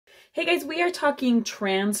Hey guys, we are talking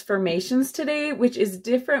transformations today, which is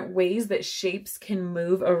different ways that shapes can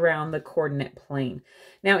move around the coordinate plane.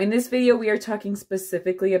 Now in this video, we are talking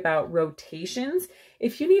specifically about rotations.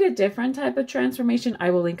 If you need a different type of transformation,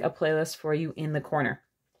 I will link a playlist for you in the corner.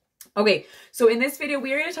 Okay, so in this video,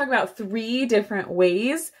 we are going to talk about 3 different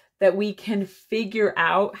ways that we can figure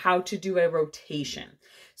out how to do a rotation.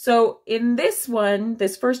 So in this one,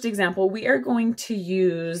 this first example, we are going to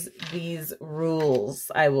use these rules,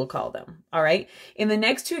 I will call them. All right. In the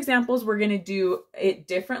next 2 examples, we're going to do it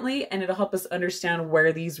differently, and it'll help us understand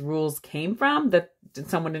where these rules came from, that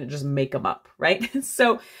someone didn't just make them up, right?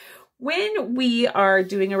 So when we are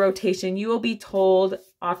doing a rotation, you will be told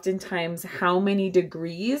oftentimes how many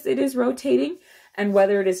degrees it is rotating and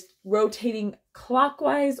whether it is rotating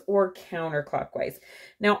clockwise or counterclockwise.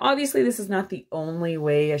 Now, obviously, this is not the only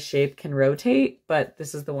way a shape can rotate, but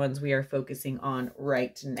this is the ones we are focusing on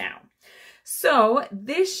right now. So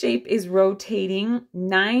this shape is rotating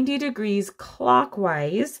 90 degrees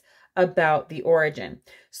clockwise about the origin.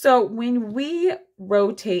 So when we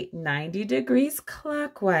rotate 90 degrees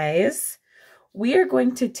clockwise, we are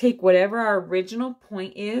going to take whatever our original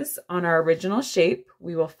point is on our original shape.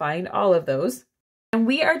 We will find all of those. And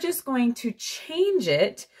we are just going to change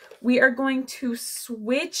it. We are going to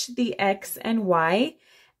switch the X and Y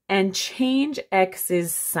and change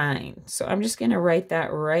X's sign. So I'm just going to write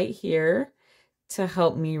that right here to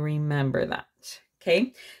help me remember that.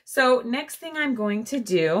 Okay. So next thing I'm going to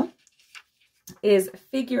do is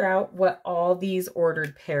figure out what all these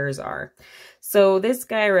ordered pairs are. So this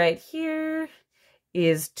guy right here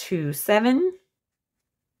is 2, 7.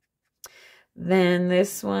 Then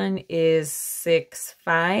this one is 6,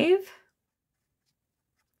 5.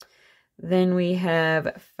 Then we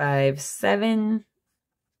have 5, 7.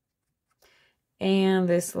 And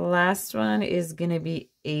this last one is going to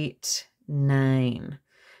be 8, 9.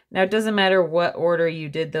 Now, it doesn't matter what order you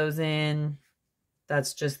did those in.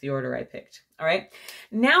 That's just the order I picked. All right.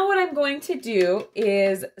 Now what I'm going to do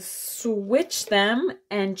is switch them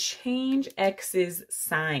and change X's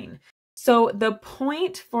sign. So the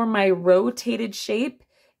point for my rotated shape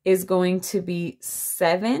is going to be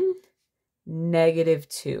 7,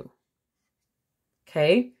 -2.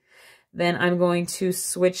 Okay. Then I'm going to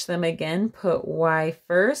switch them again, put Y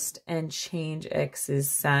first and change X's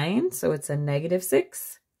sign. So it's a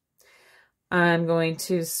 -6. I'm going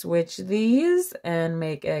to switch these and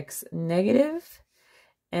make X negative,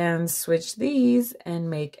 and switch these and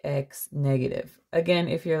make X negative. Again,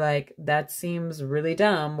 if you're like, that seems really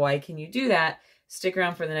dumb, why can you do that? Stick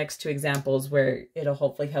around for the next 2 examples where it'll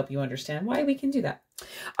hopefully help you understand why we can do that.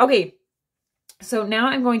 Okay, so now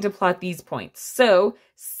I'm going to plot these points. So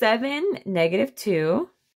 7, -2,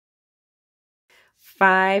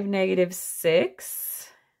 5, -6,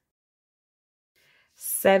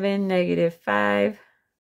 7, -5,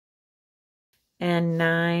 and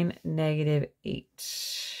 9,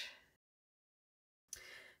 -8.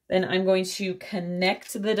 Then I'm going to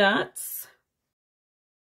connect the dots.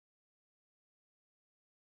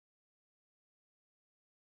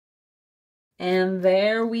 And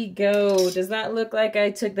there we go. Does that look like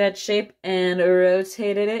I took that shape and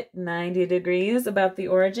rotated it 90 degrees about the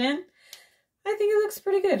origin? I think it looks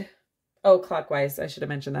pretty good. Oh, clockwise. I should have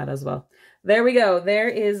mentioned that as well. There we go. There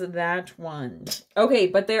is that one. Okay,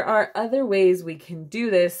 but there are other ways we can do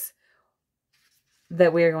this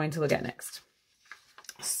that we are going to look at next.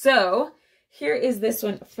 So here is this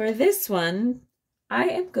one. For this one, I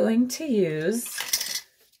am going to use,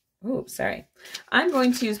 I'm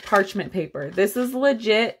going to use parchment paper. This is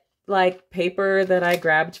legit like paper that I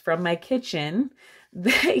grabbed from my kitchen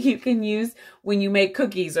that you can use when you make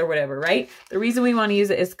cookies or whatever, right? The reason we want to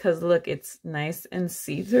use it is because look, it's nice and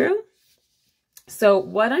see-through. So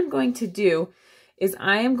what I'm going to do is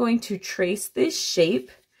I am going to trace this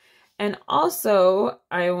shape, and also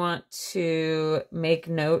I want to make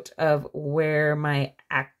note of where my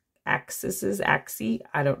axes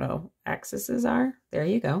are. There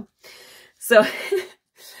you go. So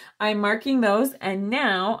I'm marking those, and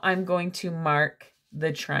now I'm going to mark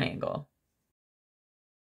the triangle.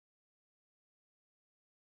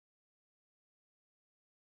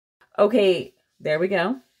 Okay, there we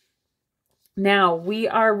go. Now we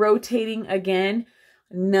are rotating again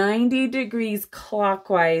 90 degrees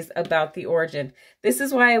clockwise about the origin. This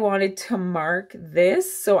is why I wanted to mark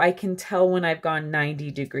this so I can tell when I've gone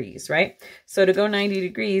 90 degrees, right? So to go 90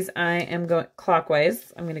 degrees, I am going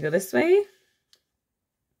clockwise. I'm going to go this way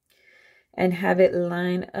and have it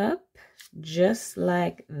line up just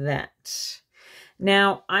like that.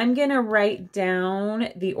 Now I'm going to write down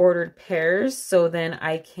the ordered pairs so then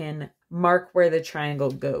I can mark where the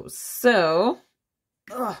triangle goes. So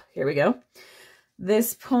Here we go.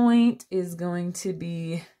 This point is going to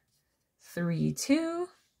be 3, 2.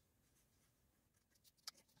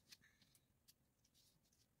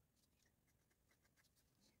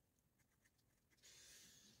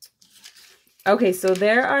 Okay, so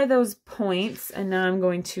there are those points, and now I'm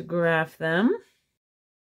going to graph them.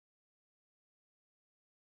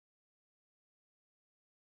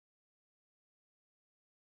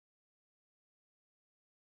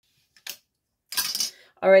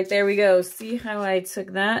 All right, there we go. See how I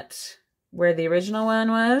took that where the original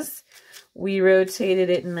one was? We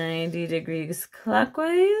rotated it 90 degrees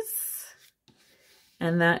clockwise,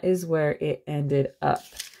 and that is where it ended up.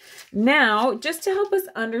 Now, just to help us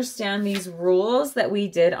understand these rules that we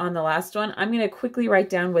did on the last one, I'm going to quickly write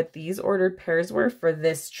down what these ordered pairs were for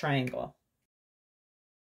this triangle.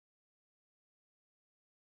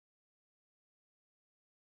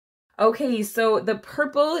 Okay, so the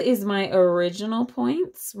purple is my original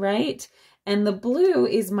points, right? And the blue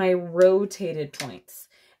is my rotated points.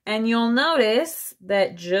 And you'll notice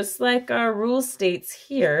that just like our rule states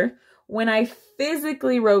here, when I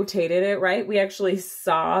physically rotated it, right, we actually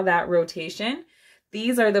saw that rotation.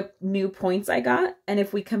 These are the new points I got. And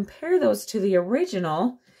if we compare those to the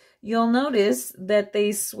original, you'll notice that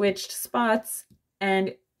they switched spots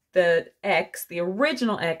and the X, the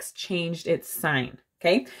original X, changed its sign.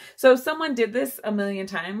 Okay, so someone did this a million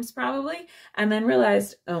times probably, and then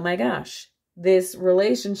realized, oh my gosh, this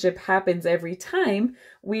relationship happens every time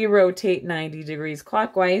we rotate 90 degrees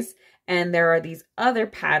clockwise, and there are these other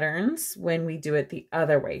patterns when we do it the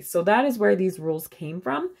other way. So that is where these rules came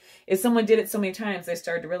from. If someone did it so many times, they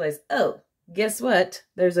started to realize, oh, guess what?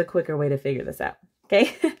 There's a quicker way to figure this out.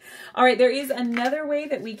 Okay, all right, there is another way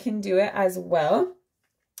that we can do it as well.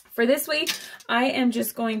 For this way, I am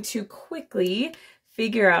just going to quickly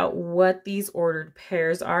figure out what these ordered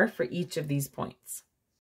pairs are for each of these points.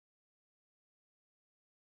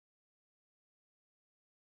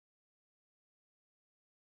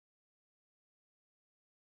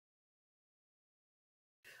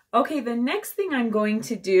 Okay, the next thing I'm going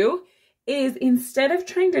to do is instead of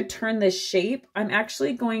trying to turn the shape, I'm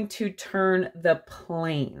actually going to turn the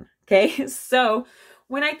plane. Okay, so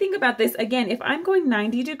when I think about this, again, if I'm going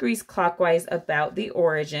 90 degrees clockwise about the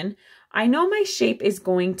origin, I know my shape is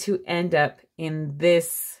going to end up in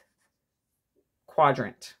this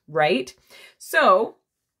quadrant, right? So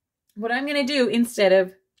what I'm going to do, instead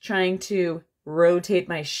of trying to rotate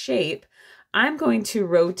my shape, I'm going to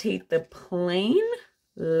rotate the plane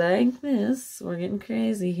like this. We're getting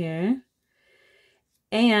crazy here.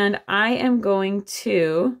 And I am going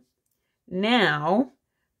to now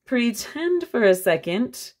pretend for a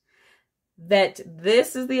second that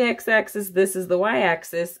this is the x-axis, this is the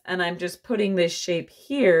y-axis, and I'm just putting this shape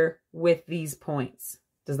here with these points.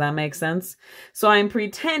 Does that make sense? So I'm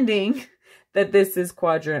pretending that this is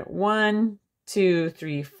quadrant 1, 2,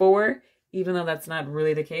 3, 4, even though that's not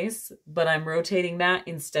really the case, but I'm rotating that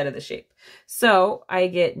instead of the shape. So I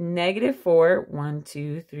get -4, 1,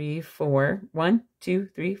 2, 3, 4, 1, 2,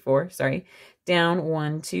 3, 4, sorry, down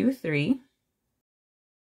 1, 2, 3.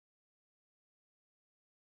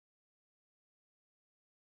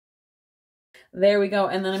 There we go.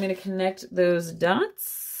 And then I'm going to connect those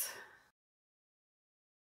dots.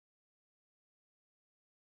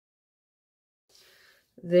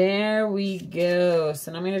 There we go.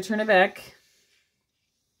 So now I'm going to turn it back.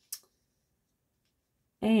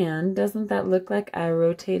 And doesn't that look like I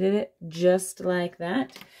rotated it just like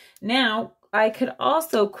that? Now, I could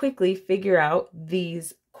also quickly figure out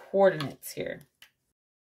these coordinates here.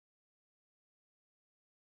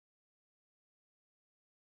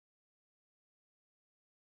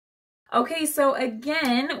 Okay, so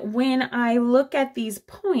again, when I look at these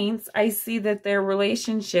points, I see that their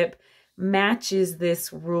relationship matches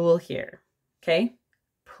this rule here, okay?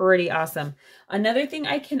 Pretty awesome. Another thing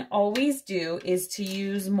I can always do is to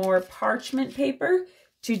use more parchment paper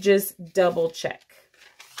to just double check.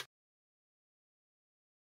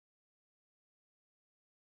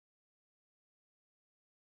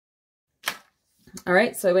 All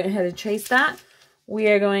right, so I went ahead and traced that. We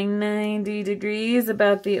are going 90 degrees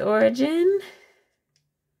about the origin.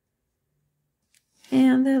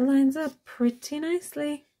 And that lines up pretty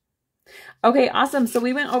nicely. Okay, awesome. So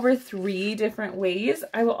we went over 3 different ways.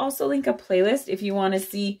 I will also link a playlist if you want to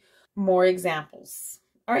see more examples.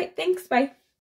 All right, thanks. Bye.